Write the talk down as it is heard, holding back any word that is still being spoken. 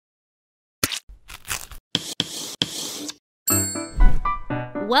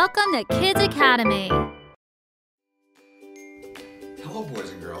Welcome to Kids Academy. Hello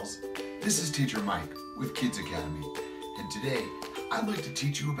boys and girls, this is Teacher Mike with Kids Academy, and today I'd like to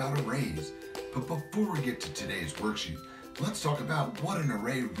teach you about arrays. But before we get to today's worksheet, let's talk about what an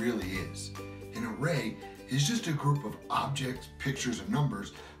array really is. An array is just a group of objects, pictures, and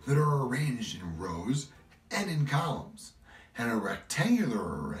numbers that are arranged in rows and in columns. And a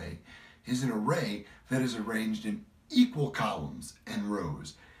rectangular array is an array that is arranged in equal columns and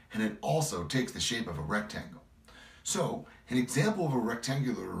rows, and it also takes the shape of a rectangle. So, an example of a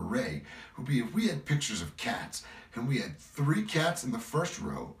rectangular array would be if we had pictures of cats and we had 3 cats in the first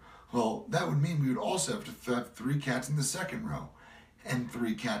row, well, that would mean we would also have to have 3 cats in the second row, and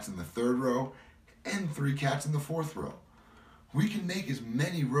 3 cats in the third row, and 3 cats in the fourth row. We can make as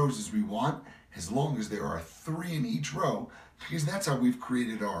many rows as we want as long as there are 3 in each row, because that's how we've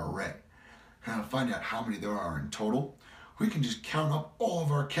created our array. Now, to find out how many there are in total, we can just count up all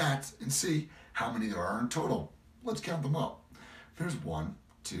of our cats and see how many there are in total. Let's count them up. There's 1,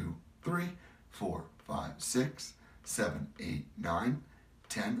 2, 3, 4, 5, 6, 7, 8, 9,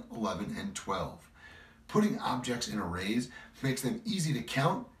 10, 11, and 12. Putting objects in arrays makes them easy to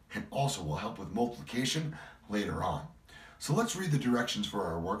count and also will help with multiplication later on. So let's read the directions for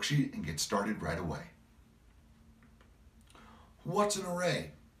our worksheet and get started right away. What's an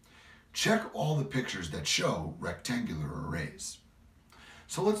array? Check all the pictures that show rectangular arrays.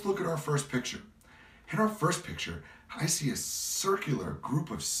 So let's look at our first picture. In our first picture, I see a circular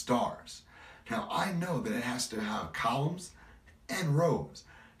group of stars. Now I know that it has to have columns and rows,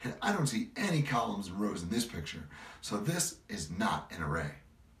 and I don't see any columns and rows in this picture, so this is not an array.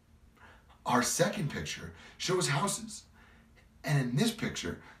 Our second picture shows houses, and in this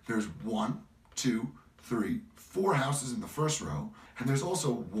picture there's 1, 2, 3, 4 houses in the first row, and there's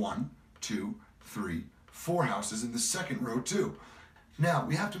also 1, 2, 3, 4 houses in the second row too. Now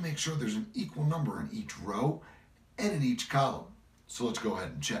we have to make sure there's an equal number in each row and in each column. So let's go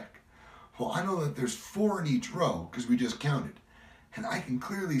ahead and check. Well, I know that there's 4 in each row because we just counted. And I can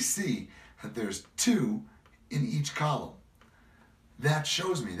clearly see that there's 2 in each column. That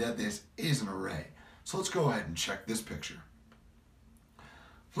shows me that this is an array. So let's go ahead and check this picture.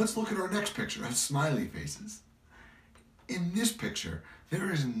 Let's look at our next picture of smiley faces. In this picture,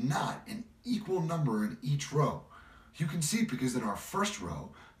 there is not an equal number in each row. You can see because in our first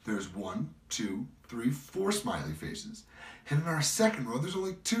row, there's 1, 2, 3, 4 smiley faces. And in our second row, there's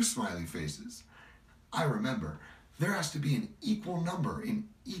only 2 smiley faces. I remember, there has to be an equal number in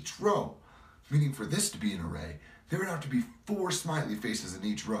each row, meaning for this to be an array, there would have to be 4 smiley faces in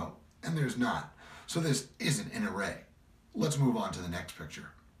each row, and there's not. So this isn't an array. Let's move on to the next picture.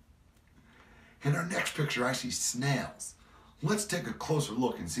 In our next picture, I see snails. Let's take a closer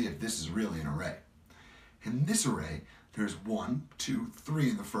look and see if this is really an array. In this array, there's 1, 2, 3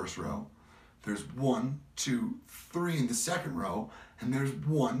 in the first row, there's 1, 2, 3 in the second row, and there's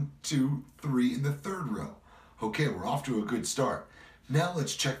 1, 2, 3 in the third row. Okay, we're off to a good start. Now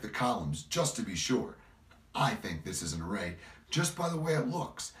let's check the columns just to be sure. I think this is an array just by the way it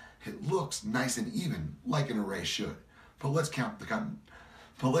looks. It looks nice and even, like an array should. But let's count the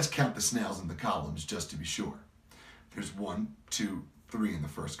snails in the columns just to be sure. There's 1, 2, 3 in the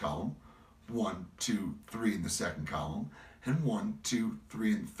first column, 1, 2, 3 in the second column, and 1, 2,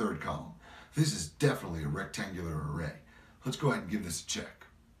 3 in the third column. This is definitely a rectangular array. Let's go ahead and give this a check.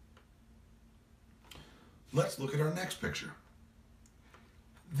 Let's look at our next picture.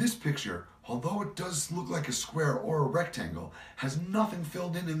 This picture, although it does look like a square or a rectangle, has nothing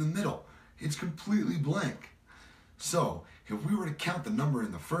filled in the middle. It's completely blank. So, if we were to count the number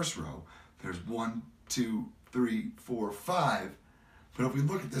in the first row, there's 1, 2, 3, 4, 5. But if we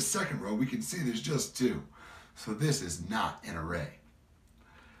look at the second row, we can see there's just 2. So this is not an array.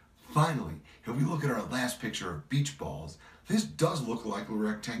 Finally, if we look at our last picture of beach balls, this does look like a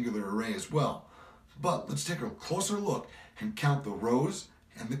rectangular array as well. But let's take a closer look and count the rows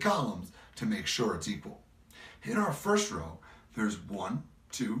and the columns to make sure it's equal. In our first row, there's 1,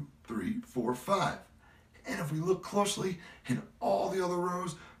 2, 3, 4, 5. And if we look closely, in all the other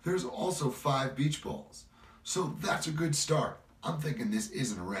rows, there's also 5 beach balls. So that's a good start. I'm thinking this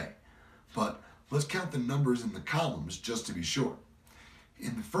is an array. But let's count the numbers in the columns just to be sure.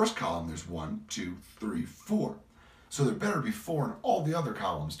 In the first column, there's 1, 2, 3, 4. So there better be 4 in all the other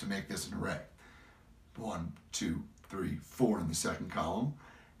columns to make this an array. 1, 2, 3, 4 in the second column,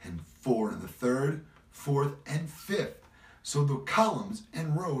 and 4 in the third, fourth, and fifth. So the columns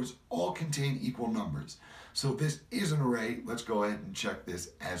and rows all contain equal numbers. So this is an array. Let's go ahead and check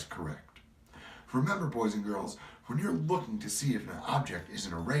this as correct. Remember, boys and girls, when you're looking to see if an object is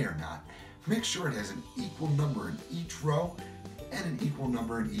an array or not, make sure it has an equal number in each row and an equal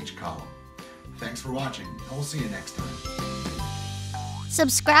number in each column. Thanks for watching, and we'll see you next time.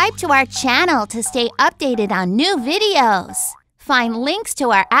 Subscribe to our channel to stay updated on new videos. Find links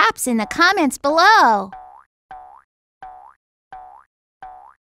to our apps in the comments below.